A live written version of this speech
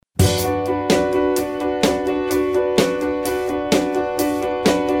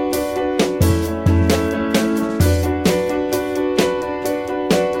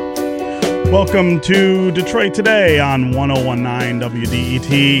Welcome to Detroit Today on 1019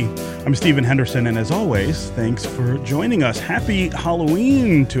 WDET. I'm Stephen Henderson, and as always, thanks for joining us. Happy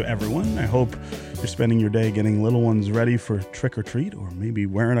Halloween to everyone. I hope you're spending your day getting little ones ready for trick or treat, or maybe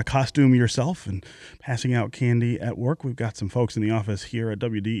wearing a costume yourself and passing out candy at work. We've got some folks in the office here at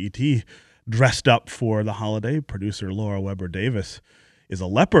WDET dressed up for the holiday. Producer Laura Weber Davis is a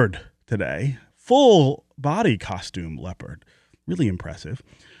leopard today, full body costume leopard. Really impressive.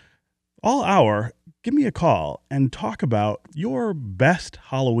 All hour, give me a call and talk about your best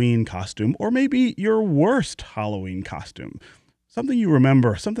Halloween costume, or maybe your worst Halloween costume. Something you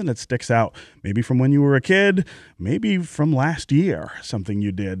remember, something that sticks out, maybe from when you were a kid, maybe from last year, something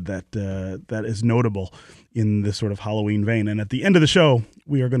you did that is notable in this sort of Halloween vein. And at the end of the show,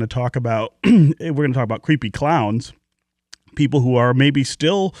 we are going to talk about creepy clowns. People who are maybe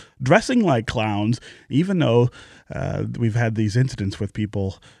still dressing like clowns, even though we've had these incidents with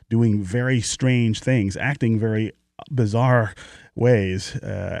people doing very strange things, acting very bizarre ways,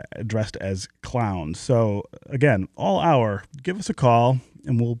 dressed as clowns. So again, all hour, give us a call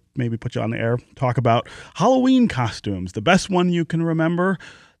and we'll maybe put you on the air, talk about Halloween costumes, the best one you can remember,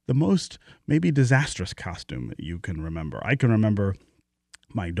 the most maybe disastrous costume you can remember. I can remember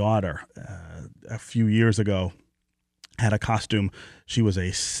my daughter a few years ago had a costume. She was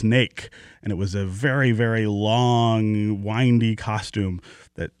a snake, and it was a very, very long, windy costume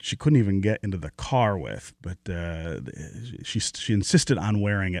that she couldn't even get into the car with, but she insisted on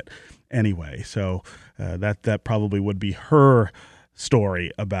wearing it anyway. So that probably would be her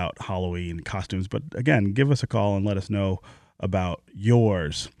story about Halloween costumes. But again, give us a call and let us know about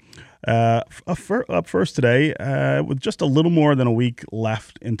yours. Up first today, with just a little more than a week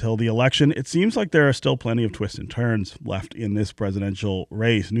left until the election, it seems like there are still plenty of twists and turns left in this presidential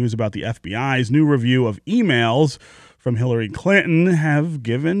race. News about the FBI's new review of emails from Hillary Clinton have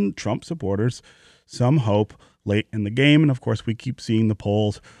given Trump supporters some hope late in the game. And of course, we keep seeing the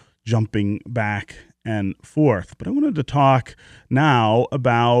polls jumping back and forth. But I wanted to talk now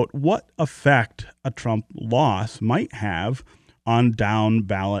about what effect a Trump loss might have on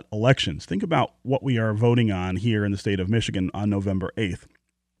down-ballot elections. Think about what we are voting on here in the state of Michigan on November 8th.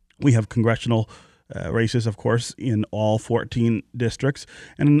 We have congressional races, of course, in all 14 districts,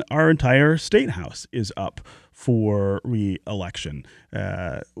 and our entire state house is up for re-election.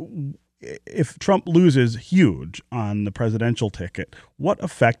 If Trump loses huge on the presidential ticket, what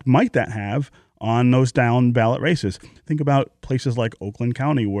effect might that have on those down-ballot races? Think about places like Oakland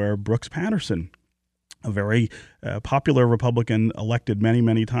County, where Brooks Patterson, a very popular Republican elected many,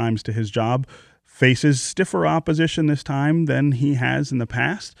 many times to his job, faces stiffer opposition this time than he has in the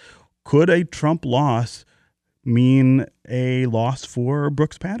past. Could a Trump loss mean a loss for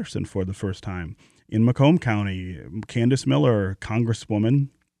Brooks Patterson for the first time? In Macomb County, Candace Miller, Congresswoman,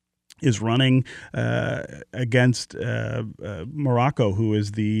 is running against Morocco, who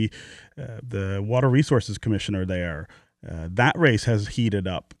is the Water Resources Commissioner there. That race has heated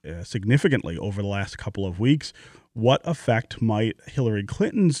up significantly over the last couple of weeks. What effect might Hillary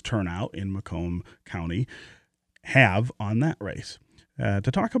Clinton's turnout in Macomb County have on that race?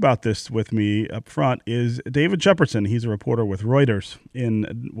 To talk about this with me up front is David Shepardson. He's a reporter with Reuters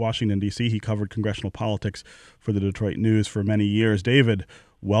in Washington, D.C. He covered congressional politics for the Detroit News for many years. David,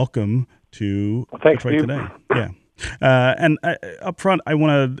 welcome to Thanks, Detroit Steve. Today. Yeah. And up front, I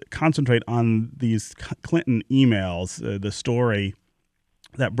want to concentrate on these Clinton emails, the story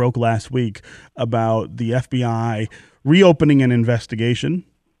that broke last week about the FBI reopening an investigation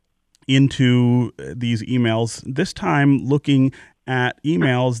into these emails, this time looking at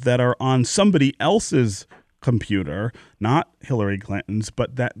emails that are on somebody else's computer, not Hillary Clinton's,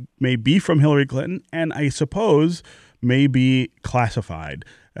 but that may be from Hillary Clinton, and I suppose may be classified.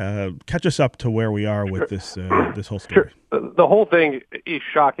 Catch us up to where we are with this whole story. Sure. The whole thing is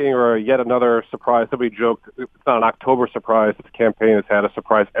shocking, or yet another surprise. Somebody joked it's not an October surprise. The campaign has had a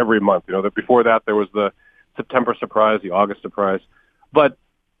surprise every month. You know, that before that there was the September surprise, the August surprise. But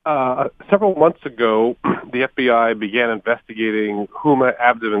several months ago, the FBI began investigating Huma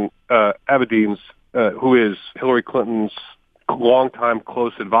Abedin's, who is Hillary Clinton's longtime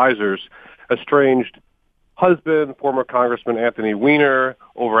close advisor's, estranged husband, former Congressman Anthony Weiner,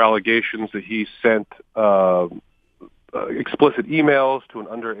 over allegations that he sent explicit emails to an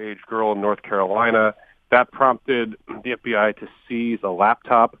underage girl in North Carolina. That prompted the FBI to seize a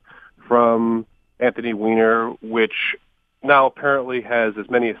laptop from Anthony Weiner, which now apparently has as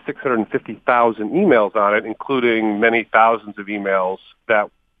many as 650,000 emails on it, including many thousands of emails that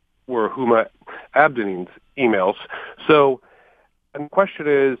were Huma Abedin's emails. So, and the question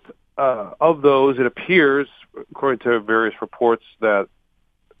is, of those, it appears, according to various reports, that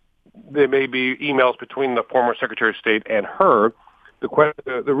there may be emails between the former Secretary of State and her.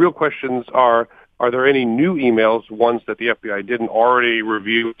 The real questions are there any new emails, ones that the FBI didn't already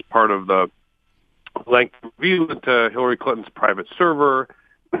review as part of the lengthy review into Hillary Clinton's private server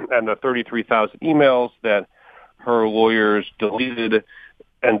and the 33,000 emails that her lawyers deleted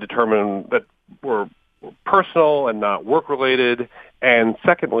and determined that were personal and not work-related, and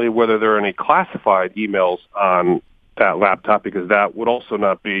secondly, whether there are any classified emails on that laptop, because that would also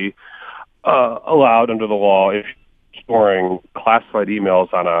not be allowed under the law if you're storing classified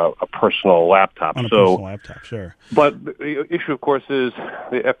emails on a personal laptop. On a personal laptop, sure. But the issue, of course, is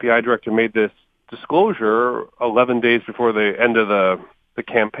the FBI director made this disclosure 11 days before the end of the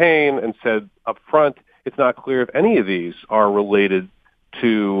campaign and said up front, it's not clear if any of these are related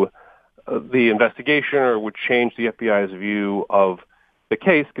to the investigation or would change the FBI's view of the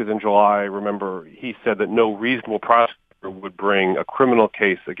case, because in July, remember, he said that no reasonable prosecutor would bring a criminal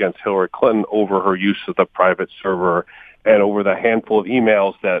case against Hillary Clinton over her use of the private server and over the handful of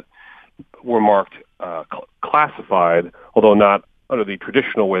emails that were marked classified, although not under the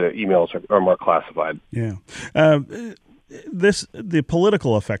traditional way that emails are marked classified. Yeah. The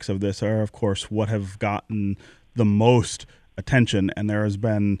political effects of this are, of course, what have gotten the most attention, and there has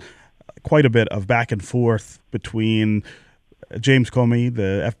been quite a bit of back and forth between James Comey,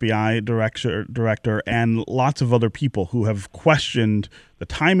 the FBI director, and lots of other people who have questioned the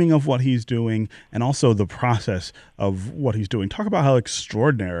timing of what he's doing and also the process of what he's doing. Talk about how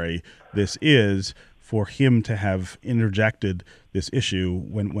extraordinary this is for him to have interjected this issue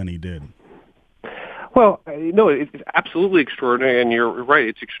when he did. Well, no, it's absolutely extraordinary, and you're right.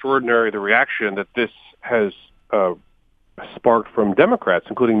 It's extraordinary, the reaction that this has sparked from Democrats,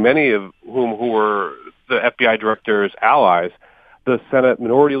 including many of whom who were the FBI director's allies. The Senate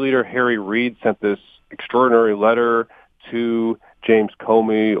Minority Leader Harry Reid sent this extraordinary letter to James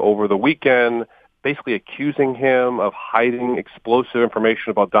Comey over the weekend, basically accusing him of hiding explosive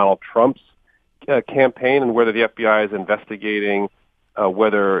information about Donald Trump's campaign and whether the FBI is investigating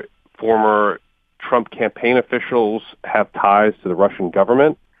whether former Trump campaign officials have ties to the Russian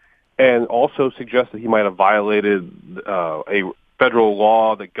government, and also suggests that he might have violated a federal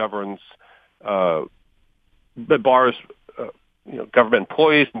law that governs that bars government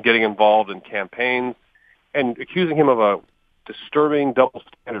employees from getting involved in campaigns, and accusing him of a disturbing double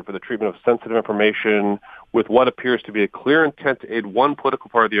standard for the treatment of sensitive information with what appears to be a clear intent to aid one political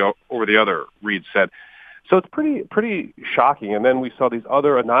party over the other, Reid said. So it's pretty shocking. And then we saw these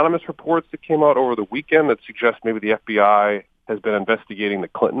other anonymous reports that came out over the weekend that suggest maybe the FBI has been investigating the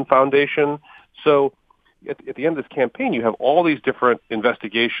Clinton Foundation. So at the end of this campaign, you have all these different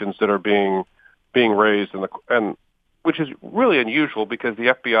investigations that are being raised, and which is really unusual because the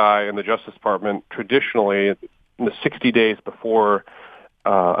FBI and the Justice Department traditionally, in the 60 days before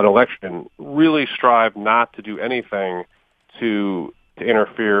an election, really strive not to do anything to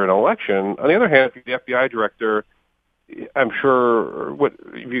interfere in an election. On the other hand, if you're the FBI director, I'm sure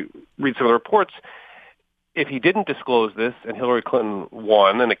if you read some of the reports, if he didn't disclose this and Hillary Clinton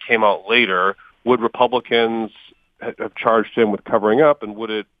won and it came out later, would Republicans have charged him with covering up, and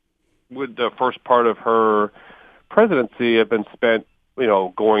would the first part of her presidency have been spent,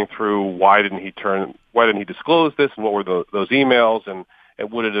 going through why didn't he disclose this, and what were those emails, and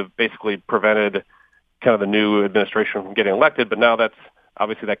would it have basically prevented kind of the new administration from getting elected? But now that's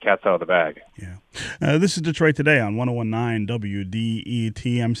obviously that cat's out of the bag. Yeah. This is Detroit Today on 101.9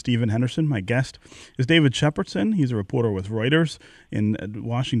 WDET. I'm Stephen Henderson. My guest is David Shepardson. He's a reporter with Reuters in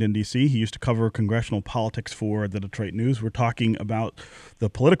Washington, D.C. He used to cover congressional politics for the Detroit News. We're talking about the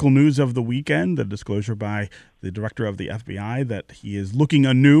political news of the weekend, the disclosure by the director of the FBI that he is looking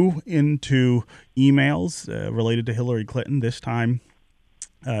anew into emails related to Hillary Clinton, this time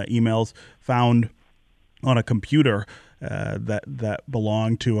emails found on a computer that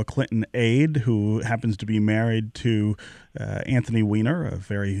belonged to a Clinton aide who happens to be married to Anthony Weiner, a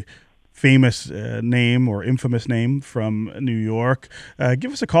very famous name or infamous name from New York.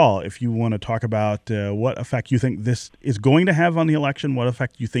 Give us a call if you want to talk about what effect you think this is going to have on the election, what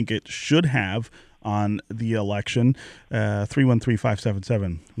effect you think it should have on the election.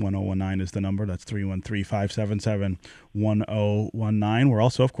 313-577-1019 is the number. That's 313-577-1019. We're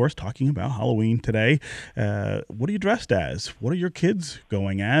also, of course, talking about Halloween today. What are you dressed as? What are your kids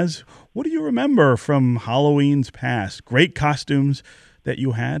going as? What do you remember from Halloween's past? Great costumes that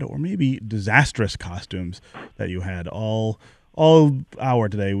you had, or maybe disastrous costumes that you had. All all hour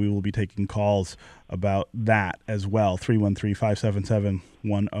today, we will be taking calls about that as well.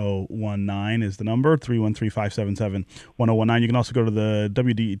 313-577-1019 is the number. 313-577-1019. You can also go to the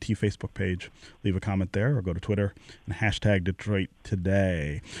WDET Facebook page, leave a comment there, or go to Twitter and hashtag Detroit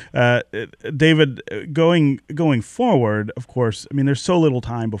Today. David, going forward, of course, I mean, there's so little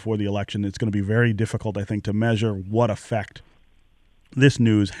time before the election. It's going to be very difficult, I think, to measure what effect this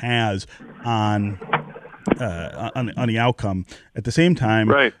news has on the outcome. At the same time,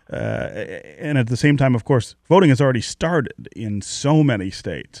 Right. And at the same time, of course, voting has already started in so many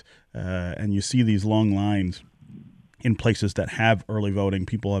states, and you see these long lines in places that have early voting.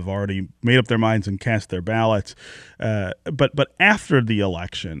 People have already made up their minds and cast their ballots. But after the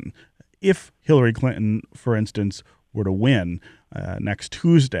election, if Hillary Clinton, for instance, were to win next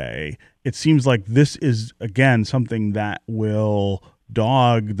Tuesday, it seems like this is, again, something that will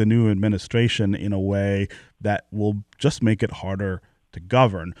dog the new administration in a way that will just make it harder to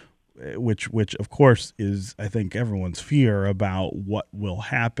govern, which of course is, I think, everyone's fear about what will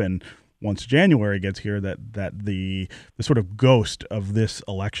happen once January gets here, that the sort of ghost of this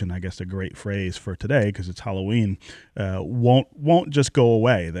election, I guess a great phrase for today because it's Halloween, won't just go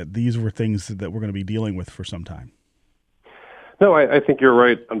away, that these were things that we're going to be dealing with for some time. No, I think you're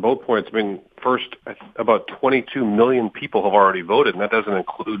right on both points. I mean, first, about 22 million people have already voted, and that doesn't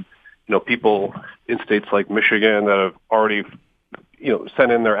include, people in states like Michigan that have already,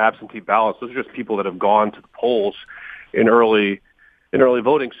 sent in their absentee ballots. Those are just people that have gone to the polls in early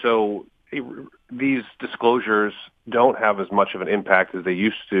voting. So these disclosures don't have as much of an impact as they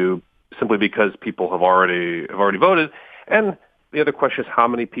used to, simply because people have already voted. And the other question is how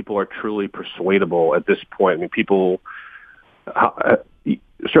many people are truly persuadable at this point. I mean,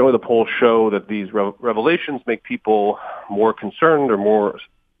 certainly the polls show that these revelations make people more concerned or more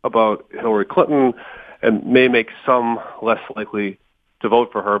about Hillary Clinton and may make some less likely to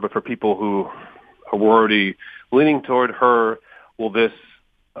vote for her. But for people who are already leaning toward her, will this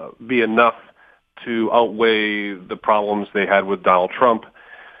be enough to outweigh the problems they had with Donald Trump?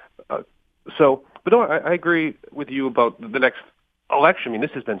 But no, I agree with you about the next election. I mean,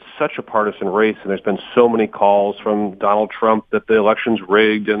 this has been such a partisan race, and there's been so many calls from Donald Trump that the election's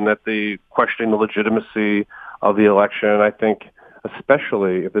rigged and that they question the legitimacy of the election. And I think,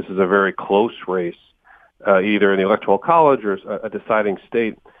 especially if this is a very close race, either in the Electoral College or a deciding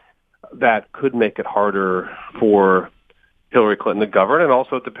state, that could make it harder for Hillary Clinton to govern. And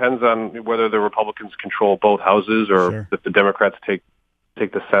also it depends on whether the Republicans control both houses or Sure. if the Democrats take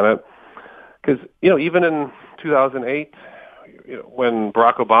the Senate. Because, even in 2008, when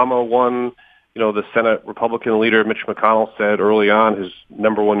Barack Obama won, the Senate Republican leader Mitch McConnell said early on his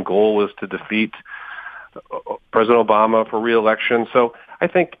number one goal was to defeat President Obama for re-election. So I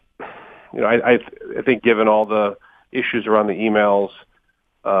think, I think given all the issues around the emails,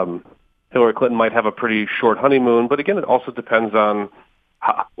 Hillary Clinton might have a pretty short honeymoon. But again, it also depends on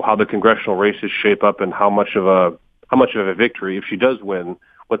how the congressional races shape up and how much of a victory, if she does win,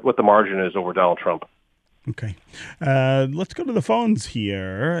 what the margin is over Donald Trump. Okay. Let's go to the phones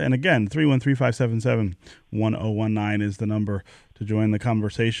here. And again, 313-577-1019 is the number to join the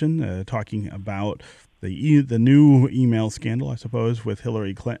conversation, talking about the new email scandal, I suppose, with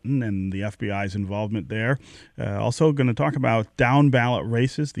Hillary Clinton and the FBI's involvement there. Also going to talk about down-ballot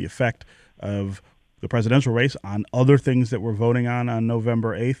races, the effect of the presidential race on other things that we're voting on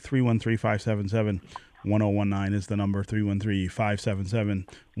November 8th. 313-577-1019 is the number,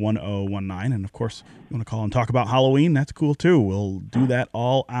 313-577-1019. And, of course, you want to call and talk about Halloween, that's cool, too. We'll do that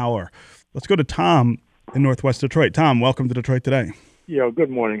all hour. Let's go to Tom in Northwest Detroit. Tom, welcome to Detroit Today. Yeah, good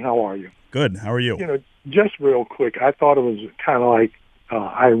morning. How are you? Good. How are you? Just real quick, I thought it was kind of like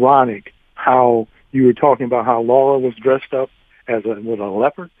ironic how you were talking about how Laura was dressed up with a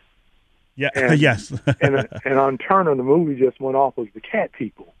leopard. Yeah. And, yes. and on Turner, the movie just went off was the cat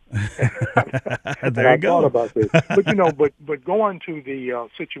people. There you go. I thought about this, but going to the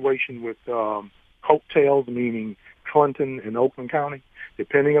situation with coattails, meaning Clinton and Oakland County,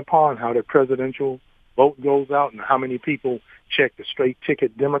 depending upon how the presidential vote goes out and how many people check the straight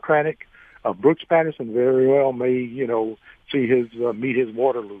ticket Democratic, Brooks Patterson very well may see his meet his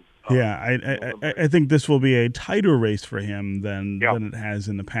Waterloo. I think this will be a tighter race for him than it has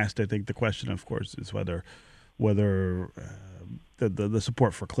in the past. I think the question, of course, is whether the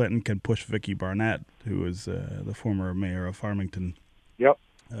support for Clinton can push Vicky Barnett, who is the former mayor of Farmington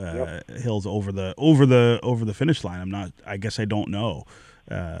Hills, over the finish line. I guess I don't know,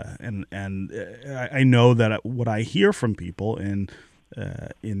 and I know that what I hear from people in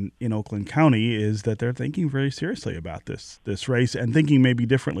Oakland County is that they're thinking very seriously about this race and thinking maybe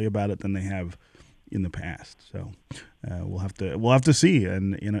differently about it than they have in the past. So we'll have to see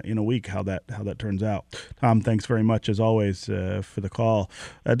in a week how that turns out. Tom, thanks very much as always for the call.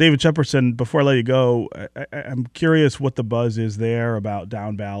 David Shepardson, before I let you go, I'm curious what the buzz is there about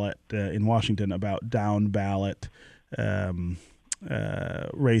down ballot in Washington, about down ballot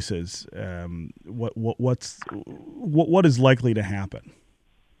races. What is likely to happen?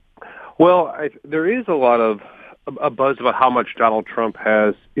 Well, there is a lot of a buzz about how much Donald Trump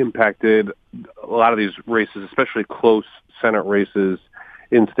has impacted a lot of these races, especially close Senate races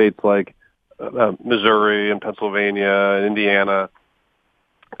in states like Missouri and Pennsylvania and Indiana.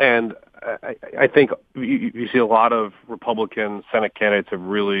 And I think you see a lot of Republican Senate candidates have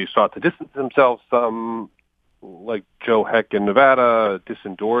really sought to distance themselves. Some, like Joe Heck in Nevada,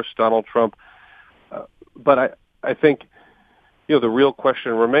 disendorsed Donald Trump. But I think, the real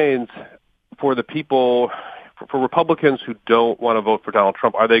question remains for the people, for Republicans who don't want to vote for Donald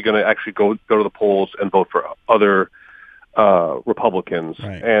Trump, are they going to actually go to the polls and vote for other Republicans?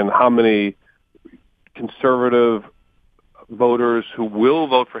 Right. And how many conservative voters who will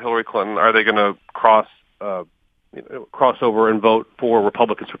vote for Hillary Clinton are they going to cross over and vote for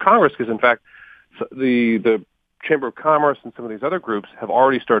Republicans for Congress? Because in fact, the Chamber of Commerce and some of these other groups have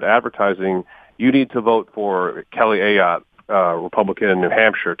already started advertising. You need to vote for Kelly Ayotte, Republican in New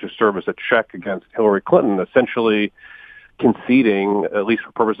Hampshire, to serve as a check against Hillary Clinton, essentially conceding, at least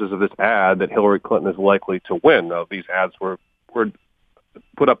for purposes of this ad, that Hillary Clinton is likely to win. Now, these ads were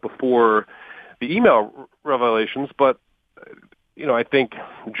put up before the email revelations, but I think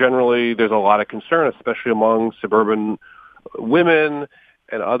generally there's a lot of concern, especially among suburban women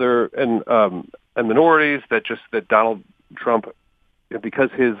and minorities, that Donald Trump,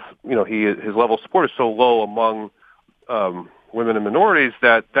 because his level of support is so low among women and minorities,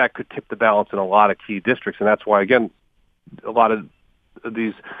 that could tip the balance in a lot of key districts. And that's why, again, a lot of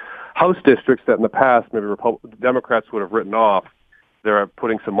these House districts that in the past maybe Democrats would have written off, they're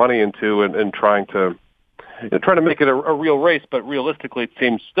putting some money into and trying to make it a real race. But realistically, it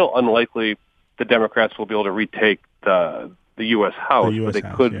seems still unlikely the Democrats will be able to retake the U.S. House, but they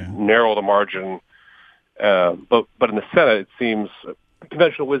could narrow the margin. But in the Senate, it seems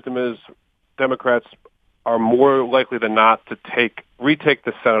conventional wisdom is Democrats are more likely than not to retake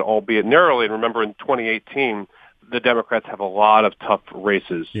the Senate, albeit narrowly. And remember, in 2018, the Democrats have a lot of tough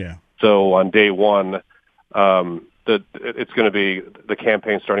races. Yeah. So on day one, it's going to be the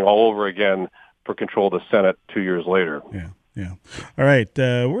campaign starting all over again for control of the Senate 2 years later. Yeah. Yeah. All right.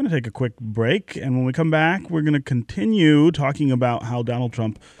 We're going to take a quick break. And when we come back, we're going to continue talking about how Donald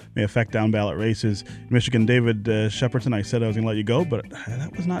Trump may affect down-ballot races in Michigan. David Shepardson, I said I was going to let you go, but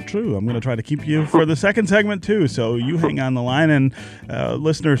that was not true. I'm going to try to keep you for the second segment, too. So you hang on the line. And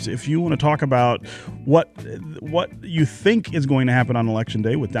listeners, if you want to talk about what you think is going to happen on Election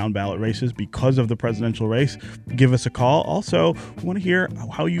Day with down-ballot races because of the presidential race, give us a call. Also, we want to hear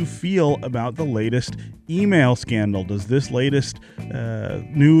how you feel about the latest email scandal. Does this latest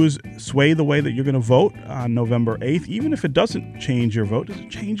news sway the way that you're going to vote on November 8th? Even if it doesn't change your vote, does it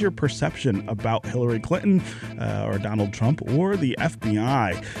change your perception about Hillary Clinton or Donald Trump or the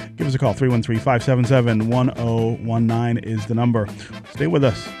FBI? Give us a call. 313-577-1019 is the number. Stay with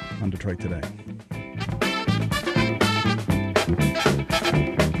us on Detroit Today.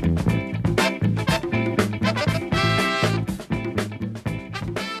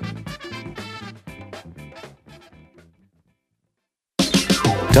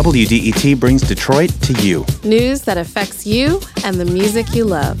 WDET brings Detroit to you. News that affects you and the music you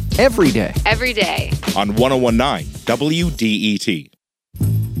love. Every day. Every day. On 101.9 WDET.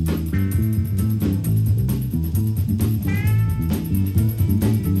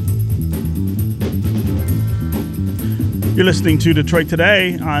 You're listening to Detroit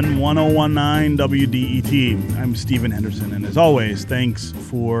Today on 101.9 WDET. I'm Stephen Henderson, and as always, thanks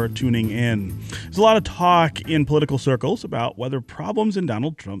for tuning in. There's a lot of talk in political circles about whether problems in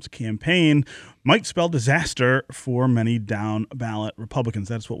Donald Trump's campaign might spell disaster for many down-ballot Republicans.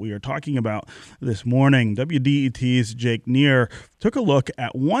 That's what we are talking about this morning. WDET's Jake Neer took a look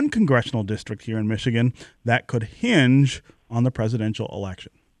at one congressional district here in Michigan that could hinge on the presidential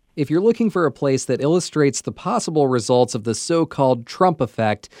election. If you're looking for a place that illustrates the possible results of the so-called Trump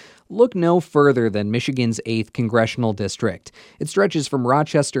effect, look no further than Michigan's 8th Congressional District. It stretches from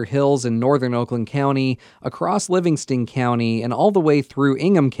Rochester Hills in northern Oakland County, across Livingston County, and all the way through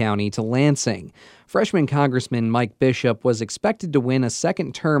Ingham County to Lansing. Freshman Congressman Mike Bishop was expected to win a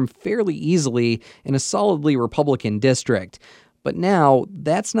second term fairly easily in a solidly Republican district. But now,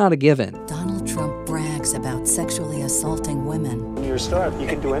 that's not a given. Donald Trump brags about sexually assaulting women. You're a star. You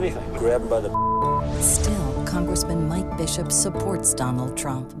can do anything. Grab by the... Still, Congressman Mike Bishop supports Donald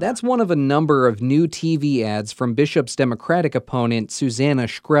Trump. That's one of a number of new TV ads from Bishop's Democratic opponent, Susanna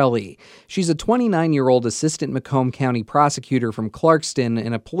Shkreli. She's a 29-year-old assistant Macomb County prosecutor from Clarkston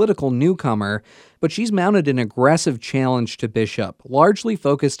and a political newcomer, but she's mounted an aggressive challenge to Bishop, largely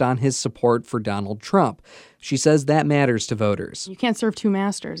focused on his support for Donald Trump. She says that matters to voters. You can't serve two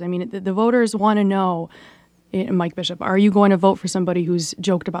masters. I mean, the voters want to know, Mike Bishop, are you going to vote for somebody who's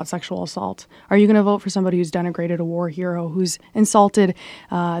joked about sexual assault? Are you going to vote for somebody who's denigrated a war hero, who's insulted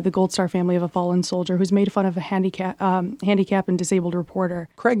the Gold Star family of a fallen soldier, who's made fun of a handicapped and disabled reporter?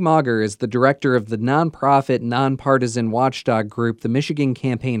 Craig Mauger is the director of the nonprofit, nonpartisan watchdog group, the Michigan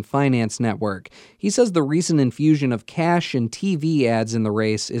Campaign Finance Network. He says the recent infusion of cash and TV ads in the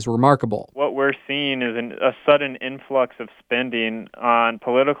race is remarkable. What we're seeing is a sudden influx of spending on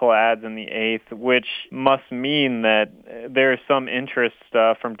political ads in the 8th, which must mean that there's some interest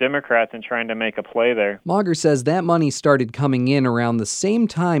from Democrats in trying to make a play there. Mauger says that money started coming in around the same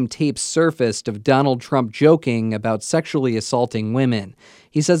time tapes surfaced of Donald Trump joking about sexually assaulting women.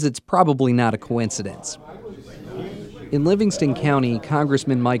 He says it's probably not a coincidence. In Livingston County,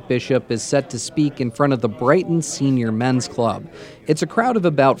 Congressman Mike Bishop is set to speak in front of the Brighton Senior Men's Club. It's a crowd of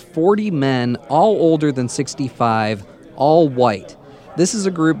about 40 men, all older than 65, all white. This is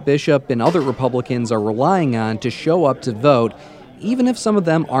a group Bishop and other Republicans are relying on to show up to vote, even if some of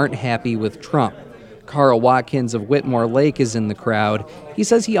them aren't happy with Trump. Carl Watkins of Whitmore Lake is in the crowd. He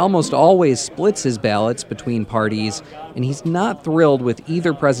says he almost always splits his ballots between parties, and he's not thrilled with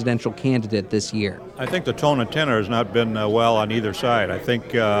either presidential candidate this year. I think the tone and tenor has not been well on either side. I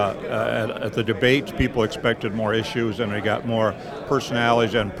think at the debates, people expected more issues, and we got more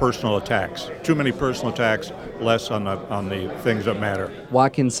personalities and personal attacks. Too many personal attacks, less on the things that matter.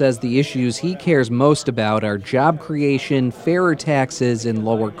 Watkins says the issues he cares most about are job creation, fairer taxes, and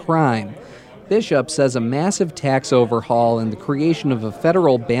lower crime. Bishop says a massive tax overhaul and the creation of a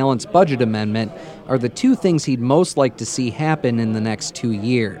federal balanced budget amendment are the two things he'd most like to see happen in the next 2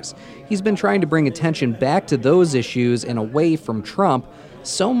 years. He's been trying to bring attention back to those issues and away from Trump,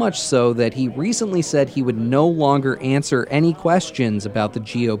 so much so that he recently said he would no longer answer any questions about the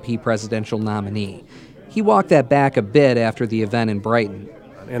GOP presidential nominee. He walked that back a bit after the event in Brighton.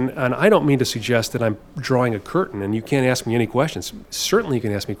 And I don't mean to suggest that I'm drawing a curtain and you can't ask me any questions. Certainly you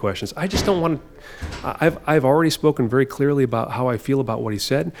can ask me questions. I just don't want to. I've already spoken very clearly about how I feel about what he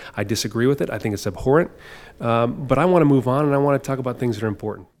said. I disagree with it. I think it's abhorrent. But I want to move on and I want to talk about things that are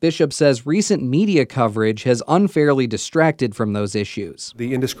important. Bishop says recent media coverage has unfairly distracted from those issues.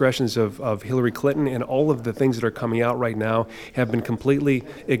 The indiscretions of Hillary Clinton and all of the things that are coming out right now have been completely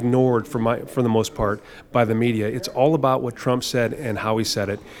ignored for the most part by the media. It's all about what Trump said and how he said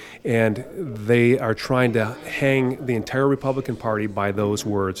it. And they are trying to hang the entire Republican Party by those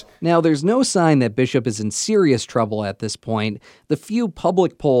words. Now, there's no sign that Bishop is in serious trouble at this point. The few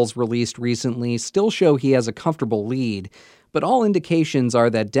public polls released recently still show he has a comfortable lead, but all indications are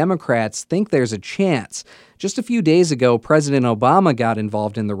that Democrats think there's a chance. Just a few days ago, President Obama got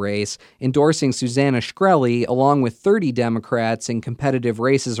involved in the race, endorsing Susanna Shkreli along with 30 Democrats in competitive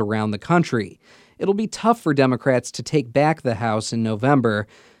races around the country. It'll be tough for Democrats to take back the House in November,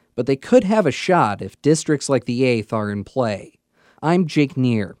 but they could have a shot if districts like the 8th are in play. I'm Jake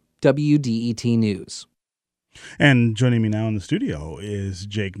Neer, WDET News. And joining me now in the studio is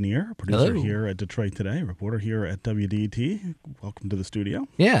Jake Neer, producer Hello. here at Detroit Today, reporter here at WDET. Welcome to the studio.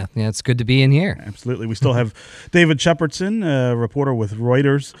 Yeah, it's good to be in here. Absolutely. We still have David Shepardson, a reporter with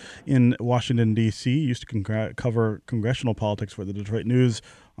Reuters in Washington, D.C., used to cover congressional politics for the Detroit News,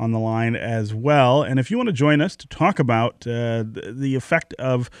 on the line as well. And if you want to join us to talk about the effect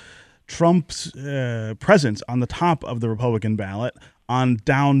of Trump's presence on the top of the Republican ballot on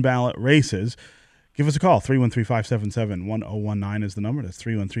down-ballot races, give us a call. 313-577-1019 is the number. That's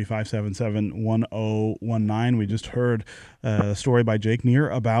 313-577-1019. We just heard a story by Jake Neer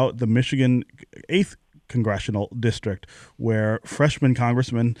about the Michigan 8th Congressional District, where freshman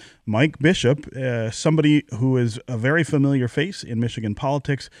Congressman Mike Bishop, somebody who is a very familiar face in Michigan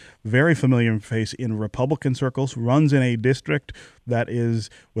politics, very familiar face in Republican circles, runs in a district that is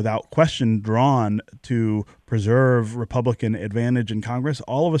without question drawn to preserve Republican advantage in Congress,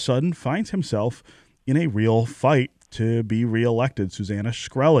 all of a sudden finds himself in a real fight to be reelected. Susanna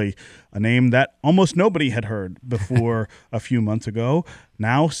Shkreli, a name that almost nobody had heard before a few months ago,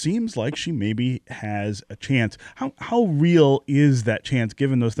 now seems like she maybe has a chance. How real is that chance,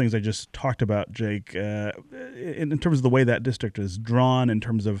 given those things I just talked about, Jake, in terms of the way that district is drawn, in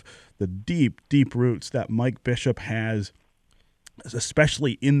terms of the deep, deep roots that Mike Bishop has,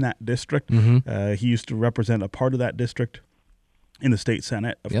 especially in that district? Mm-hmm. He used to represent a part of that district in the state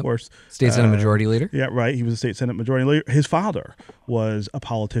Senate, of course. State Senate Majority Leader. Yeah, right. He was a state Senate Majority Leader. His father was a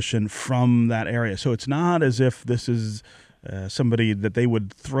politician from that area. So it's not as if this is somebody that they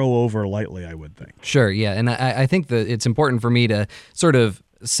would throw over lightly, I would think. Sure, yeah. And I think that it's important for me to sort of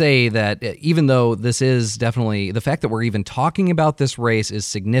say that even though this is definitely, the fact that we're even talking about this race is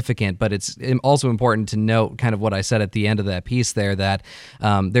significant, but it's also important to note kind of what I said at the end of that piece there, that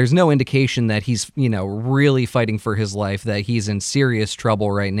there's no indication that he's, really fighting for his life, that he's in serious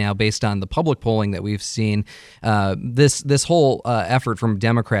trouble right now based on the public polling that we've seen. This whole effort from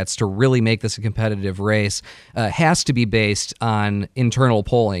Democrats to really make this a competitive race has to be based on internal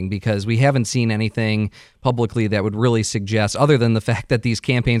polling, because we haven't seen anything publicly that would really suggest, other than the fact that these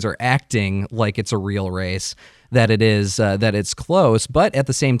campaigns are acting like it's a real race, that it is that it's close. But at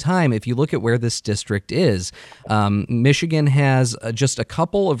the same time, if you look at where this district is, Michigan has just a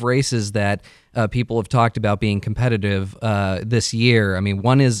couple of races that people have talked about being competitive this year. I mean,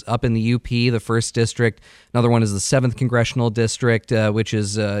 one is up in the UP, the 1st district. Another one is the 7th congressional district, which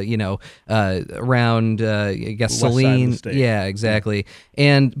is around I guess Saline. Yeah, exactly.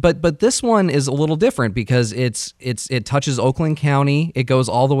 And but this one is a little different because it touches Oakland County. It goes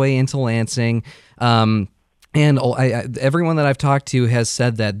all the way into Lansing. And everyone that I've talked to has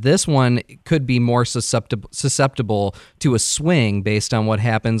said that this one could be more susceptible to a swing based on what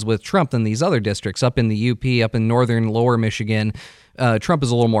happens with Trump than these other districts. Up in the UP, up in northern lower Michigan, Trump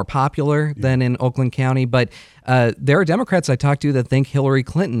is a little more popular than in Oakland County, but there are Democrats I talked to that think Hillary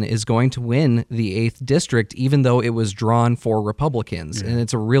Clinton is going to win the 8th district, even though it was drawn for Republicans, and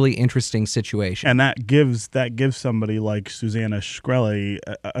it's a really interesting situation. And that gives somebody like Susanna Shkreli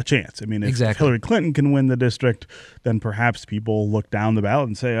a chance. I mean, if Hillary Clinton can win the district, then perhaps people look down the ballot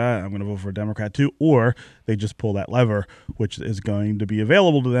and say, I'm going to vote for a Democrat too, or they just pull that lever, which is going to be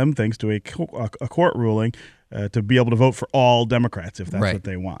available to them thanks to a court ruling. To be able to vote for all Democrats if that's what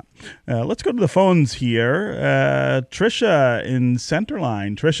they want. Let's go to the phones here. Tricia in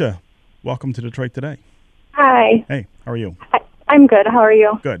Centerline. Tricia, welcome to Detroit Today. Hi. Hey, how are you? I'm good. How are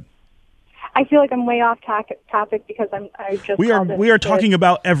you? Good. I feel like I'm way off topic because we are talking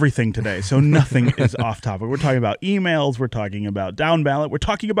about everything today, so nothing is off topic. We're talking about emails. We're talking about Down-Ballot. We're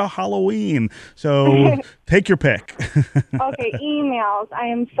talking about Halloween. So take your pick. Okay, emails. I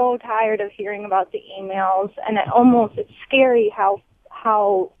am so tired of hearing about the emails, and it's scary how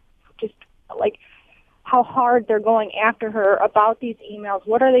hard they're going after her about these emails.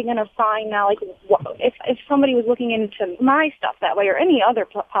 What are they going to find now? Like, if somebody was looking into my stuff that way, or any other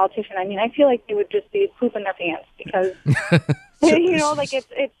politician, I mean, I feel like they would just be pooping their pants because,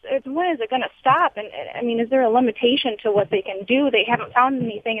 it's when is it going to stop? And I mean, is there a limitation to what they can do? They haven't found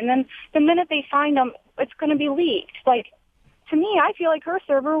anything, and then the minute they find them, it's going to be leaked. Like, to me, I feel like her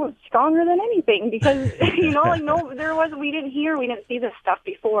server was stronger than anything because, we didn't see this stuff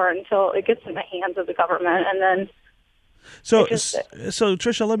before until it gets in the hands of the government. And then. So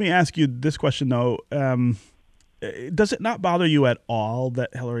Tricia, let me ask you this question, though. Does it not bother you at all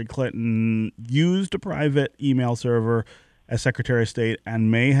that Hillary Clinton used a private email server as Secretary of State and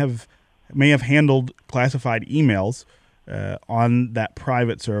may have handled classified emails on that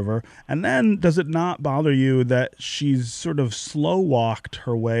private server? And then does it not bother you that she's sort of slow-walked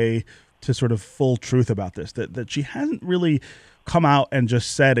her way to sort of full truth about this, that she hasn't really come out and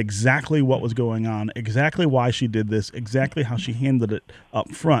just said exactly what was going on, exactly why she did this, exactly how she handled it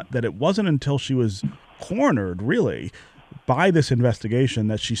up front, that it wasn't until she was cornered, really, by this investigation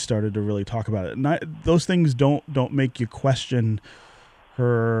that she started to really talk about it? And those things don't make you question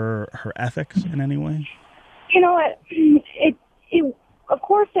her ethics in any way? You know what? Of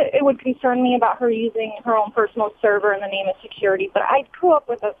course, it would concern me about her using her own personal server in the name of security, but I grew up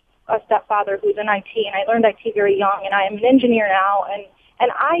with a stepfather who's in IT, and I learned IT very young, and I am an engineer now, and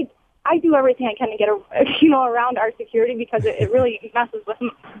I do everything I can to get around our security because it really messes with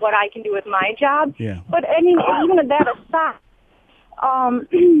what I can do with my job. Yeah. But I mean, even that aside,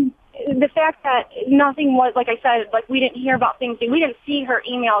 the fact that nothing was, like I said, like we didn't hear about things, we didn't see her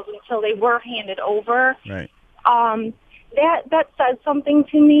emails until they were handed over. Right. That says something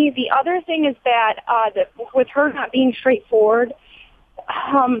to me. The other thing is that with her not being straightforward,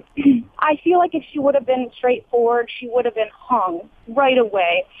 I feel like if she would have been straightforward, she would have been hung right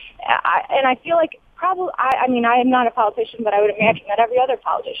away. And I feel like probably, I mean, I am not a politician, but I would imagine that every other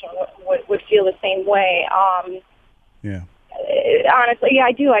politician would feel the same way. Yeah. Honestly, yeah,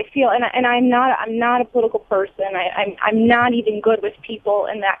 I do. I feel, and I'm not a political person. I'm not even good with people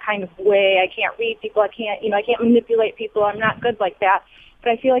in that kind of way. I can't read people. I can't manipulate people. I'm not good like that.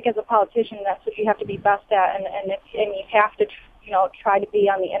 But I feel like as a politician, that's what you have to be best at, and you have to, try to be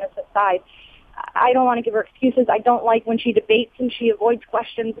on the innocent side. I don't want to give her excuses. I don't like when she debates and she avoids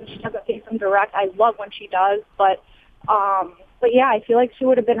questions and she doesn't face them direct. I love when she does, but yeah, I feel like she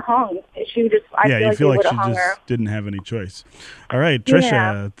would have been hung. I feel like she hung her. just didn't have any choice. All right, Tricia,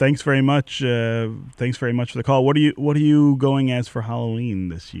 Yeah. thanks very much. Thanks very much for the call. What are you going as for Halloween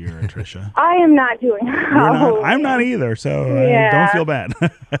this year, Tricia? I am not doing Not, I'm not either, so don't feel bad.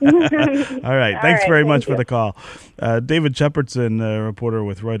 All right, thanks very much for the call. David Shepardson, reporter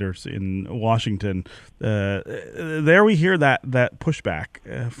with Reuters in Washington. There we hear that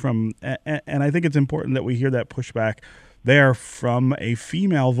pushback from, and I think it's important that we hear that pushback there from a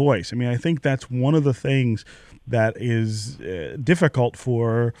female voice. I mean, I think that's one of the things that is difficult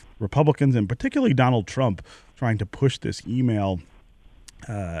for Republicans and particularly Donald Trump trying to push this email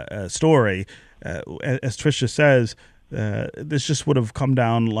story. As Tricia says, this just would have come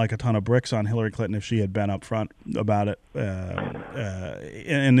down like a ton of bricks on Hillary Clinton if she had been upfront about it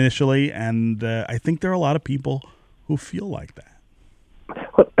initially. And I think there are a lot of people who feel like that.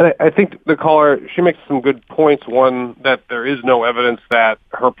 And I think the caller, she makes some good points. One, that there is no evidence that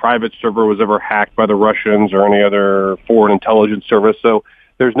her private server was ever hacked by the Russians or any other foreign intelligence service. So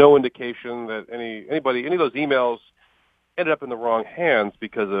there's no indication that any of those emails ended up in the wrong hands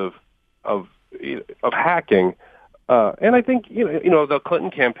because of hacking. And I think the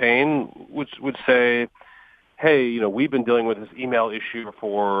Clinton campaign would say, hey, we've been dealing with this email issue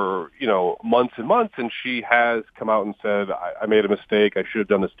for, months and months, and she has come out and said, I made a mistake, I should have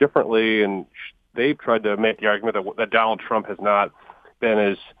done this differently, and they've tried to make the argument that Donald Trump has not been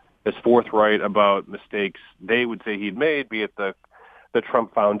as forthright about mistakes they would say he'd made, be it the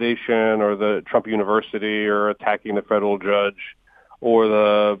Trump Foundation or the Trump University or attacking the federal judge or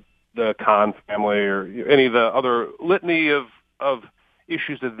the Khan family or any of the other litany of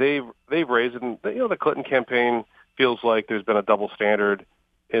issues that they've raised, and the Clinton campaign feels like there's been a double standard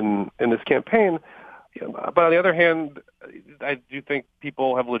in this campaign. But on the other hand, I do think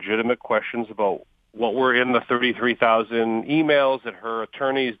people have legitimate questions about what were in the 33,000 emails that her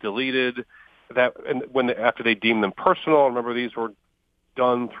attorneys deleted. After they deemed them personal, remember these were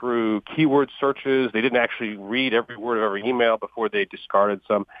done through keyword searches. They didn't actually read every word of every email before they discarded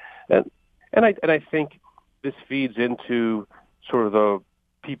some, and I think this feeds into sort of the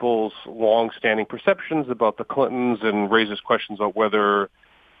people's long-standing perceptions about the Clintons and raises questions about whether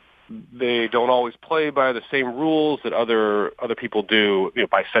they don't always play by the same rules that other people do,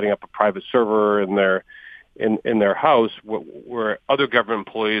 by setting up a private server in their house, where other government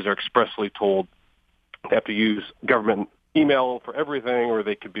employees are expressly told they have to use government email for everything, or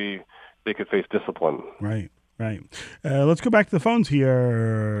they could face discipline. Right. Let's go back to the phones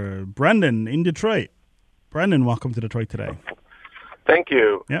here. Brendan in Detroit. Brendan, welcome to Detroit Today. Thank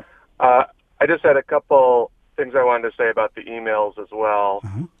you. Yep. I just had a couple things I wanted to say about the emails as well.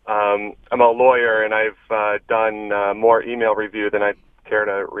 Uh-huh. I'm a lawyer, and I've done more email review than I care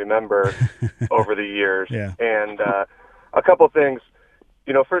to remember over the years. Yeah. And a couple things.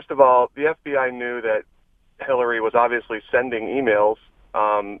 First of all, the FBI knew that Hillary was obviously sending emails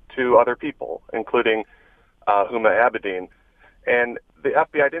to other people, including Huma Abedin. And the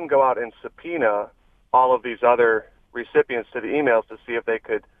FBI didn't go out and subpoena all of these other recipients to the emails to see if they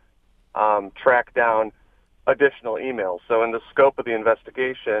could track down additional emails. So in the scope of the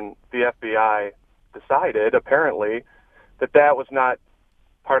investigation, the FBI decided, apparently, that was not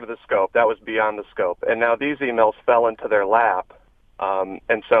part of the scope. That was beyond the scope. And now these emails fell into their lap.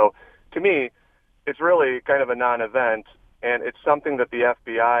 And so, to me, it's really kind of a non-event, and it's something that the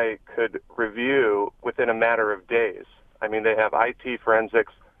FBI could review within a matter of days. I mean, they have IT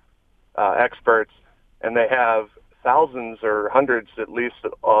forensics experts, and they have thousands or hundreds at least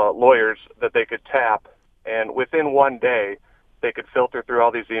lawyers that they could tap, and within one day they could filter through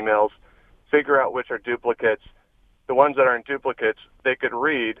all these emails, figure out which are duplicates. The ones that aren't duplicates they could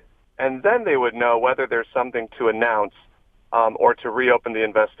read, and then they would know whether there's something to announce or to reopen the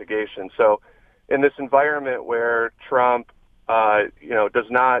investigation. So in this environment where Trump does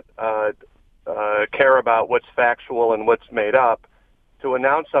not care about what's factual and what's made up, to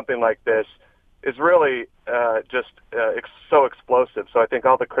announce something like this is really so explosive. So I think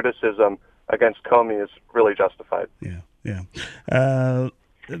all the criticism against Comey is really justified. Yeah.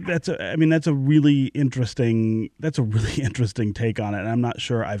 That's a really interesting take on it. And I'm not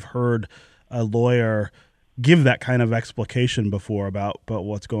sure I've heard a lawyer give that kind of explication before about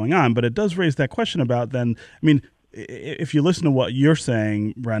what's going on. But it does raise that question about then. I mean, if you listen to what you're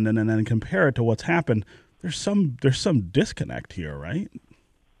saying, Brendan, and then compare it to what's happened, there's some disconnect here, right?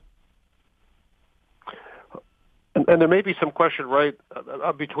 And there may be some question, right,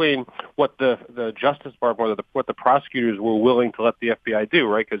 between what the Justice Department or what the prosecutors were willing to let the FBI do,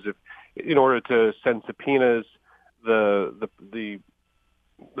 right? Because in order to send subpoenas, the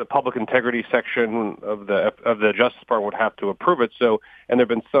public integrity section of the Justice Department would have to approve it. So, and there have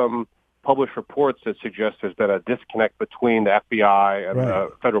been some published reports that suggest there's been a disconnect between the FBI and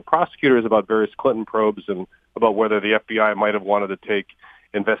the federal prosecutors about various Clinton probes and about whether the FBI might have wanted to take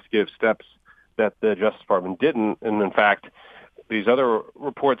investigative steps that the Justice Department didn't. And in fact, these other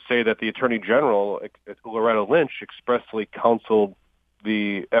reports say that the Attorney General, Loretta Lynch, expressly counseled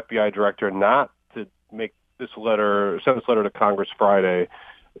the FBI director not to make send this letter to Congress Friday,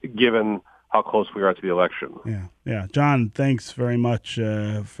 given how close we are to the election. Yeah. John, thanks very much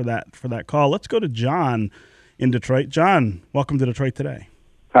for that call. Let's go to John in Detroit. John, welcome to Detroit Today.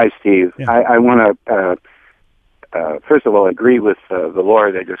 Hi, Steve. Yeah. I want to, first of all, agree with the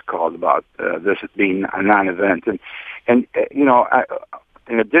lawyer that just called about this being a non-event. And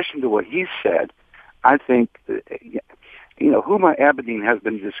in addition to what he said, I think, Huma Abedin has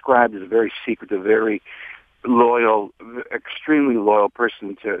been described as a very secretive, very loyal, extremely loyal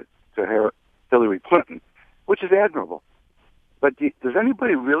person to Hillary Clinton, which is admirable. But does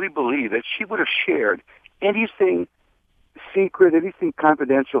anybody really believe that she would have shared anything secret, anything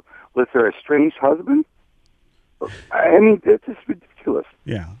confidential with her estranged husband? I mean, it's just ridiculous.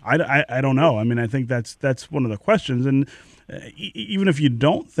 Yeah, I don't know. I mean, I think that's one of the questions. And even if you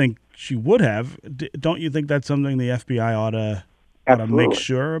don't think she would have, don't you think that's something the FBI ought to make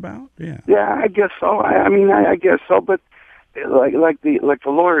sure about? Yeah, I guess so. I guess so. But like the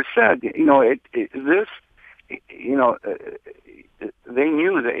lawyer said, they knew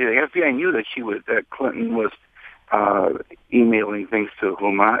the FBI knew that Clinton was emailing things to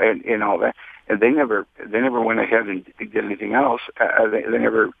Huma and all that, and they never went ahead and did anything else. They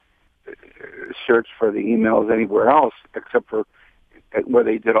never searched for the emails anywhere else except for what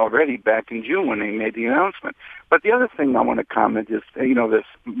they did already back in June when they made the announcement. But the other thing I want to comment is, this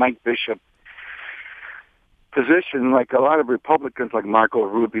Mike Bishop position, like a lot of Republicans, like Marco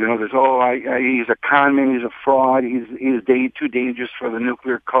Rubio, there's he's a con man, he's a fraud, he's too dangerous for the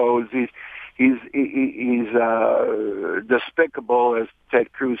nuclear codes, he's despicable, as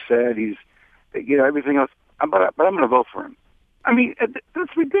Ted Cruz said, he's everything else. But I'm going to vote for him. I mean,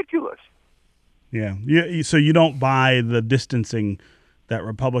 that's ridiculous. Yeah. So you don't buy the distancing that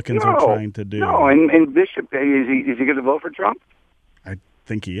Republicans are trying to do. No, and Bishop, is he going to vote for Trump? I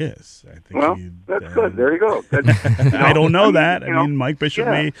think he is. That's good. There you go. I don't know that. I mean, Mike Bishop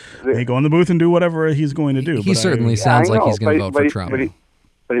may go in the booth and do whatever he's going to do. He certainly sounds like he's going to vote for Trump.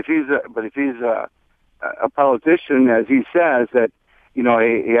 But if he's a politician, as he says, that he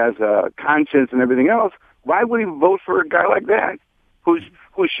has a conscience and everything else, why would he vote for a guy like that who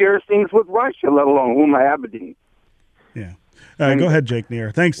shares things with Russia, let alone Huma Abedin? Yeah. Go ahead, Jake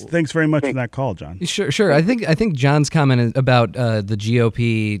Neer. Thanks very much for that call, John. Sure. I think John's comment about the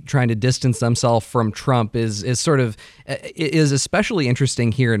GOP trying to distance themselves from Trump is especially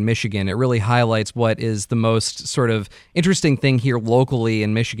interesting here in Michigan. It really highlights what is the most sort of interesting thing here locally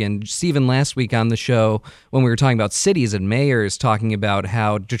in Michigan. Stephen, last week on the show when we were talking about cities and mayors, talking about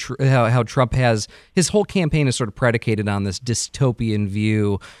how Trump has his whole campaign is sort of predicated on this dystopian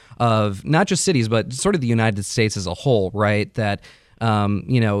view of not just cities, but sort of the United States as a whole, right? That,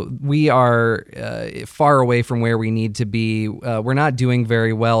 we are far away from where we need to be. We're not doing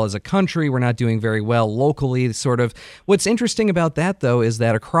very well as a country. We're not doing very well locally, sort of. What's interesting about that, though, is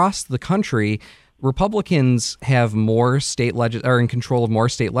that across the country, Republicans have are in control of more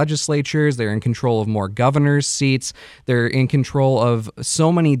state legislatures. They're in control of more governors' seats. They're in control of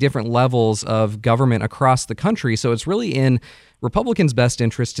so many different levels of government across the country. So it's really in Republicans' best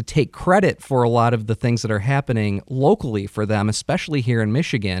interest to take credit for a lot of the things that are happening locally for them, especially here in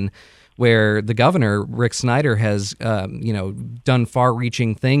Michigan, where the governor, Rick Snyder, has done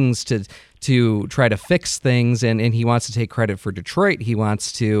far-reaching things to try to fix things, and he wants to take credit for Detroit. He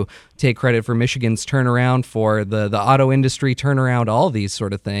wants to take credit for Michigan's turnaround, for the auto industry turnaround, all these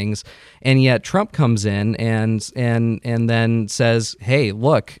sort of things. And yet Trump comes in and then says, "Hey,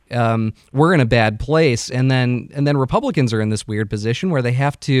 look, we're in a bad place." And then Republicans are in this weird position where they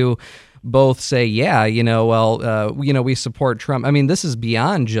have to both say, we support Trump. I mean, this is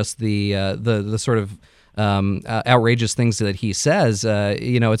beyond just the sort of outrageous things that he says.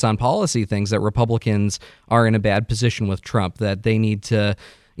 It's on policy things that Republicans are in a bad position with Trump, that they need to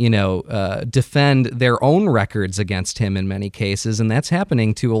defend their own records against him in many cases, and that's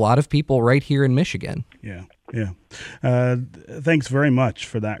happening to a lot of people right here in Michigan. Yeah. Thanks very much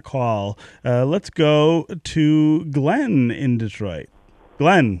for that call. Let's go to Glenn in Detroit.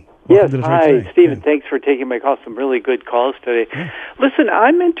 Glenn, Yes, hi, Stephen. Thanks for taking my call. Some really good calls today. Yeah. Listen,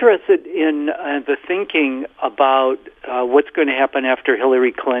 I'm interested in the thinking about what's going to happen after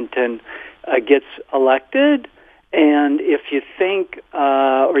Hillary Clinton gets elected, and if you think,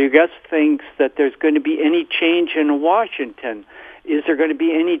 or your guest thinks, that there's going to be any change in Washington. Is there going to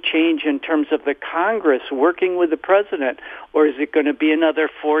be any change in terms of the Congress working with the president, or is it going to be another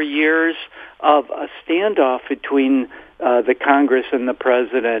 4 years of a standoff between the Congress and the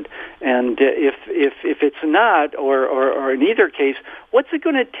president? And if it's not, or in either case, what's it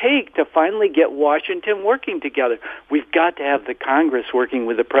going to take to finally get Washington working together? We've got to have the Congress working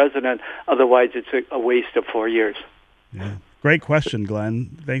with the president, otherwise it's a waste of 4 years. Yeah. Great question,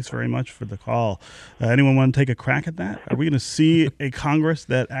 Glenn. Thanks very much for the call. Anyone want to take a crack at that? Are we going to see a Congress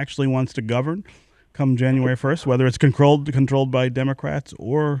that actually wants to govern come January 1st, whether it's controlled by Democrats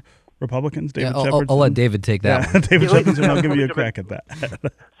or Republicans? David Shepardson? I'll let David take that one. David Shepardson, I'll give you a crack at that.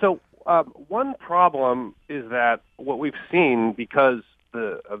 So one problem is that what we've seen, because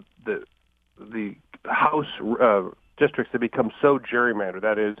the House districts have become so gerrymandered,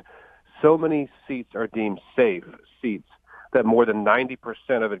 that is, so many seats are deemed safe seats, that more than 90%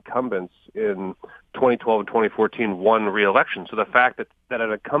 of incumbents in 2012 and 2014 won re-election. So the fact that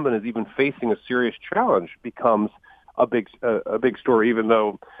an incumbent is even facing a serious challenge becomes a big story, even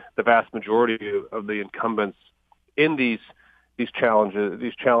though the vast majority of the incumbents in these challenge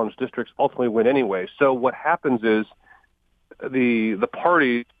districts ultimately win anyway. So what happens is the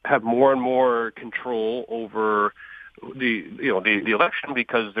parties have more and more control over the election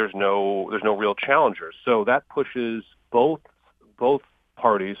because there's no real challengers. So that pushes both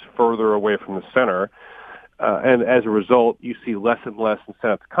parties further away from the center, and as a result, you see less and less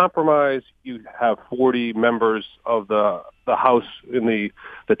incentive to compromise. You have 40 members of the House in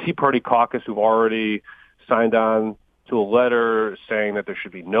the Tea Party caucus who've already signed on to a letter saying that there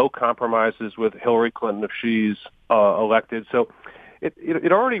should be no compromises with Hillary Clinton if she's elected. So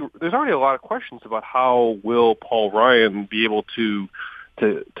there's already a lot of questions about how will Paul Ryan be able to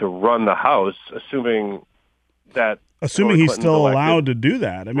run the House, assuming he's still allowed to do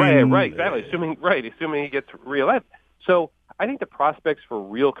that. I mean, right, exactly. Assuming he gets reelected. So I think the prospects for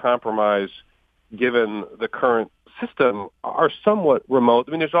real compromise, given the current system, are somewhat remote.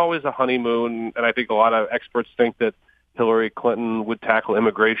 I mean, there's always a honeymoon, and I think a lot of experts think that Hillary Clinton would tackle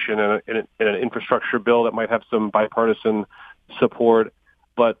immigration in an infrastructure bill that might have some bipartisan support.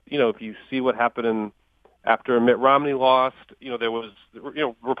 But if you see what happened after Mitt Romney lost, there was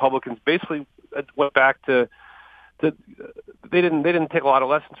Republicans basically went back to. They didn't take a lot of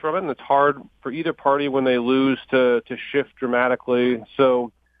lessons from it, and it's hard for either party when they lose to shift dramatically.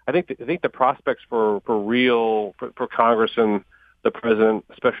 So I think the prospects for Congress and the president,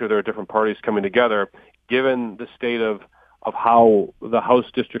 especially if there are different parties coming together, given the state of how the House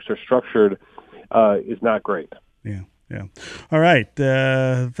districts are structured, is not great. Yeah. All right.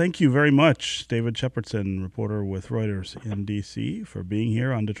 Thank you very much, David Shepardson, reporter with Reuters in D.C., for being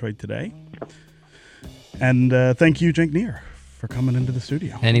here on Detroit Today. And thank you, Cenk Neer, for coming into the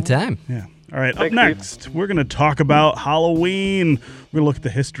studio. Anytime. Yeah. All right. Up next, we're going to talk about Halloween. We're going to look at the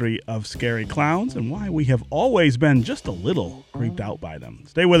history of scary clowns and why we have always been just a little creeped out by them.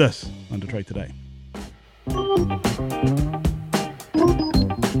 Stay with us on Detroit Today.